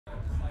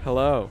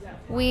Hello.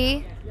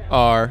 We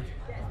are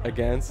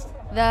Against.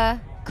 the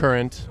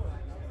current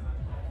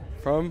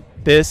From.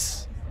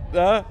 this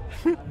The.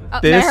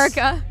 This-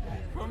 America.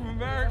 From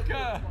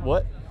America.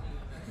 what?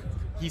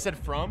 He said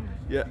from?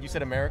 Yeah. You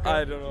said America?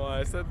 I don't know why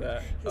I said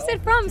that. You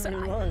said from. too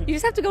many So words. you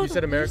just have to go. You with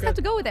said You America? just have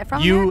to go with it.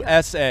 From America.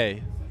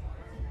 USA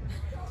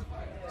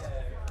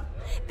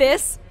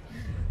This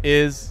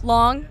is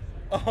long,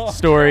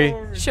 story.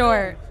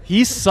 short.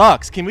 He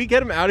sucks. Can we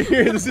get him out of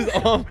here? This is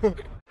awful.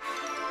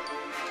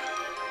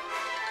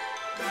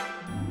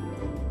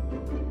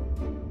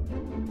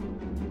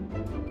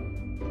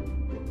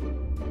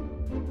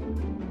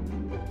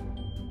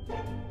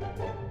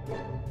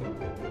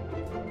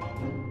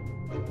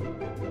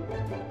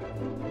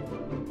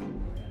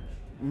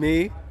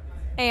 Me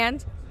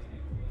And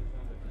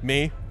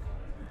Me.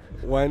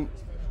 went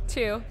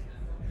two.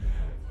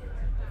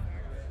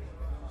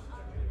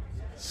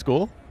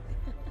 School.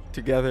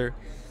 together.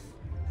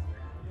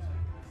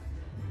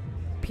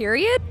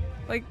 Period.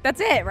 Like that's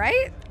it,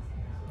 right?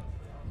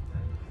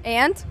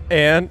 And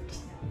And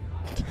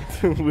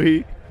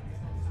We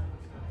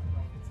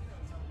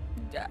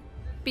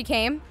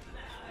became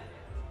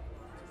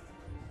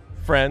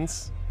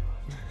friends.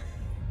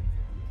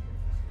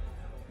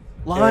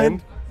 Line.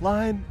 And?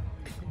 Line.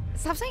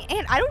 stop saying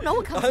and. I don't know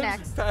what comes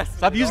next.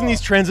 Stop using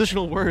these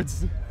transitional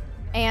words.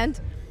 And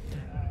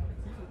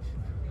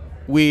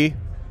We.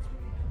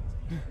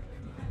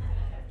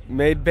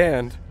 made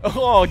band.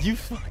 Oh, you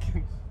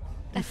fucking.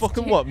 You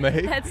fucking what,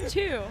 mate? that's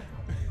two.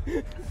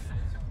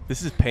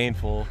 This is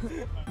painful.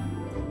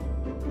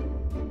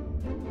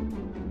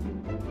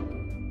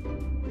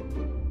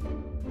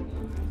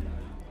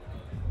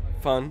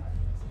 Fun.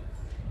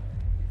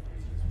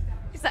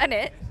 Is that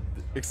it?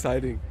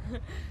 Exciting.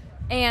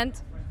 And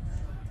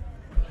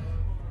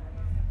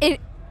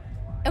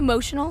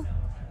emotional.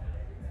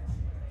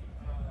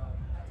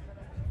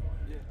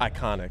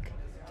 Iconic.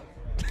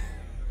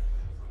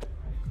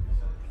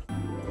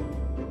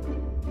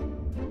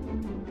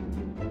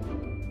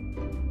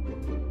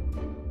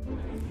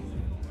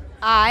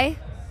 I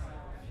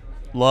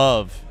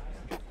Love.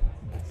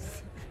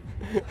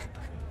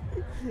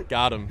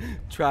 Got him.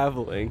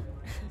 Traveling.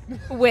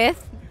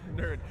 with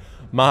Nerd.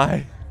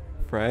 My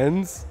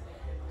Friends.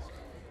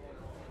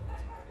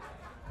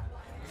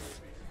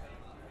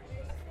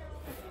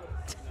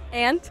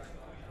 and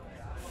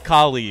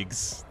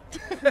colleagues.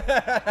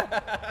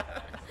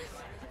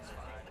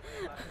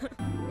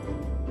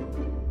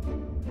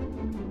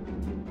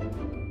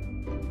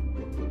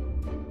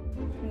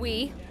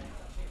 we.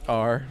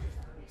 Are.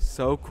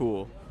 So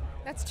cool.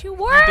 That's two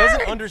words. He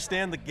doesn't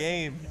understand the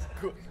game.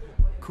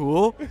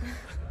 Cool.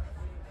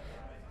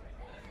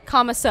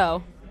 Comma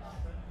so.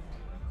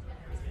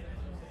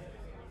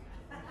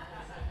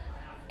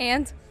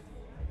 And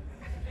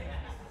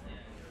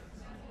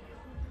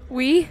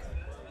we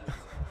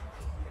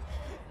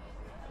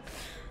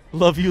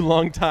Love you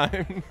long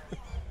time.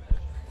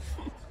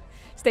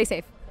 stay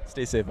safe.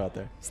 Stay safe out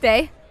there.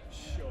 Stay.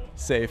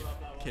 Safe,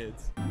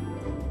 kids.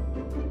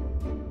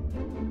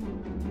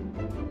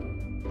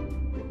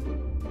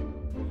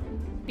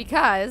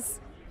 Because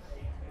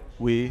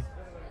We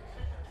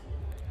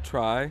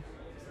Try.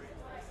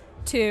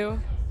 to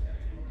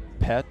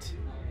pet.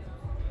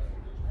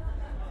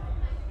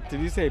 Did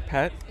you say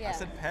pet? yeah.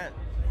 pet.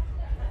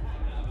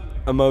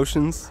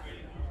 Emotions.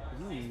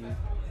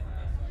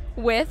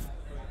 with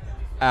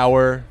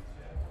Our.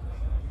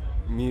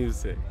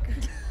 Music.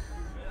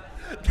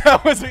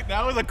 That was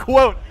a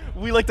quote.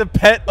 We like to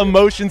pet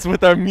emotions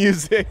with our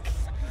music.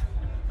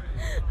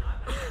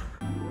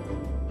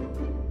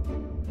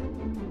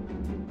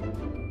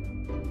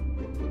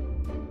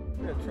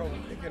 Trouble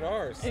picking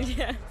ours.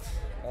 yeah. Did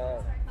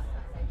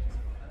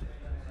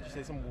you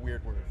say some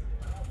weird word?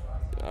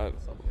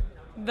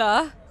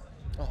 The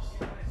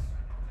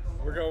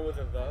We're going with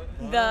a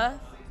the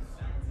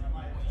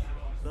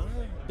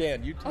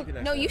Dan, you take it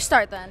next. no, you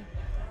start then.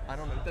 I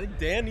don't know. I think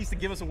Dan needs to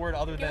give us a word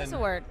other Give than us a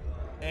word.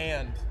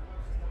 and.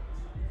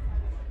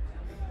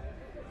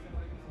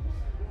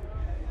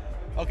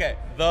 Okay,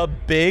 the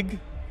big.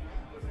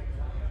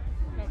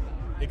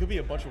 It could be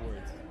a bunch of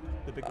words.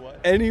 The big what?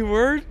 Any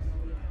word?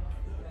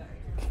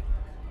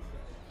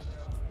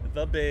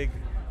 The big.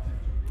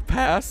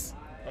 Pass.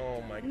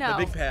 Oh my. No.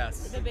 The big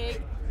pass. The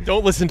big.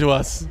 Don't listen to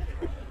us.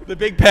 The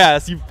big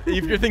pass.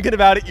 If you're thinking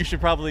about it, you should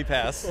probably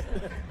pass.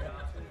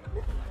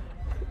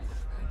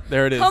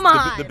 There it is. Come The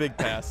on. big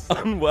pass.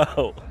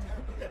 Unwell.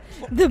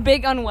 The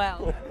big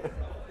unwell.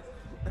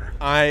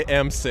 I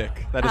am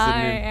sick. That is I the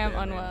new. am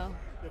unwell.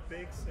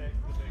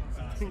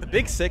 The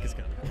big sick is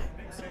coming.